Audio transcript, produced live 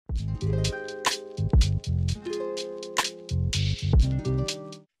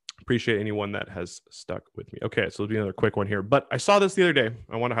Appreciate anyone that has stuck with me. Okay, so there'll be another quick one here. But I saw this the other day.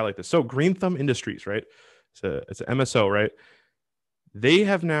 I want to highlight this. So Green Thumb Industries, right? It's an MSO, right? They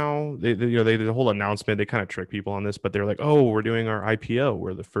have now they did a whole announcement. They kind of trick people on this, but they're like, oh, we're doing our IPO.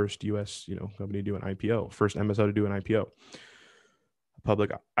 We're the first US, company to do an IPO, first MSO to do an IPO, a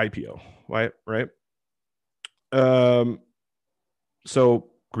public IPO. Right? Um, so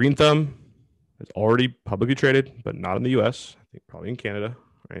Green Thumb is already publicly traded, but not in the US. I think probably in Canada,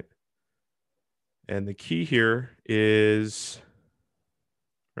 right? And the key here is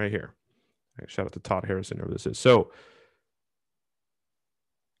right here. Shout out to Todd Harrison, whoever this is. So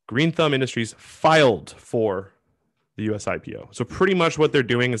Green Thumb Industries filed for the US IPO. So pretty much what they're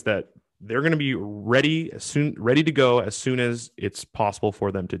doing is that they're going to be ready to go as soon as it's possible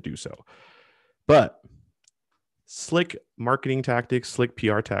for them to do so. But slick marketing tactics, slick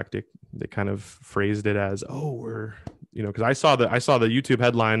PR tactic. They kind of phrased it as, "Oh, we're," because I saw the YouTube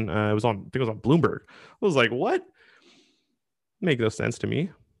headline. I think it was on Bloomberg. I was like, "What?" Make no sense to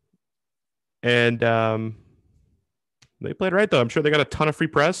me. And they played right though. I'm sure they got a ton of free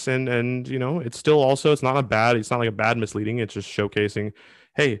press, and it's still also it's not like a bad misleading. It's just showcasing,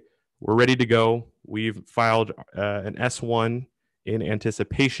 hey, we're ready to go. We've filed an S1 in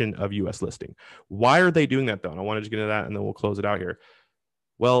anticipation of US listing. Why are they doing that though? And I want to just get into that, and then we'll close it out here.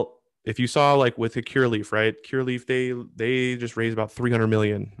 Well, if you saw like with the Curaleaf, right? Curaleaf, they just raised about 300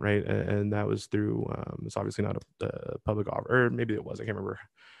 million, right? And that was through it's obviously not a public offer, or maybe it was. I can't remember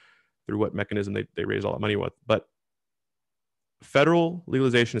through what mechanism they raised all that money with, but federal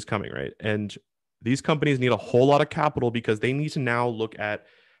legalization is coming, right? And these companies need a whole lot of capital because they need to now look at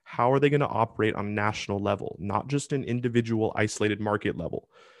how are they going to operate on a national level, not just an individual isolated market level,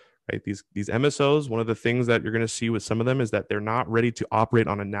 right? These MSOs, one of the things that you're going to see with some of them is that they're not ready to operate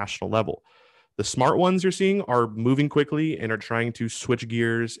on a national level. The smart ones you're seeing are moving quickly and are trying to switch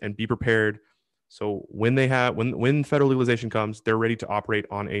gears and be prepared. So when federal legalization comes, they're ready to operate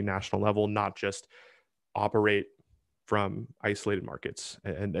on a national level, not just operate from isolated markets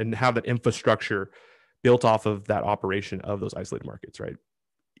and have that infrastructure built off of that operation of those isolated markets, right?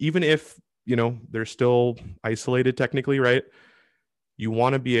 Even if, they're still isolated technically, right? You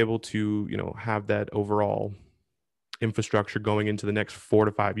want to be able to, have that overall infrastructure going into the next 4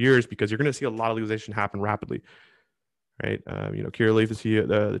 to 5 years because you're going to see a lot of legalization happen rapidly, right? Curaleaf is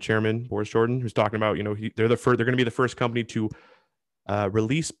the chairman, Boris Jordan, who's talking about, they're going to be the first company to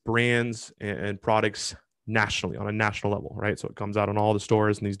release brands and products nationally on a national level, right? So it comes out on all the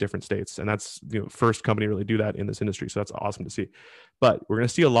stores in these different states, and that's first company to really do that in this industry. So that's awesome to see. But we're going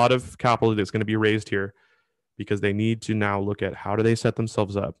to see a lot of capital that's going to be raised here because they need to now look at how do they set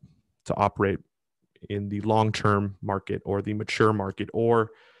themselves up to operate in the long-term market or the mature market or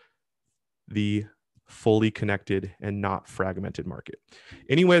the fully connected and not fragmented market.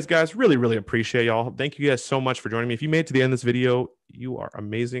 Anyways, guys, really, really appreciate y'all. Thank you guys so much for joining me. If you made it to the end of this video, you are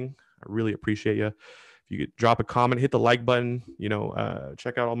amazing. I really appreciate you. If you could drop a comment, hit the like button,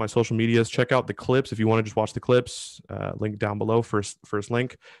 check out all my social medias, check out the clips. If you want to just watch the clips, link down below, first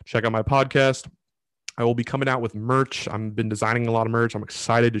link. Check out my podcast. I will be coming out with merch. I've been designing a lot of merch. I'm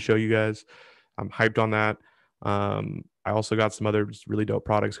excited to show you guys. I'm hyped on that. I also got some other really dope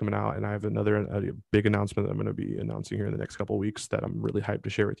products coming out, and I have a big announcement that I'm going to be announcing here in the next couple of weeks that I'm really hyped to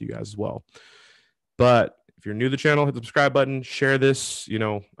share with you guys as well. But if you're new to the channel, hit the subscribe button, share this,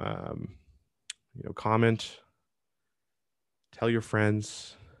 comment, tell your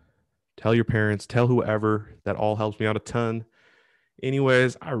friends, tell your parents, tell whoever. That all helps me out a ton.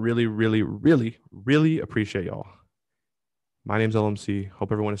 Anyways, I really, really, really, really appreciate y'all. My name's LMC.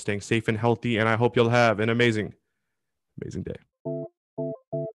 Hope everyone is staying safe and healthy, and I hope you'll have an amazing day.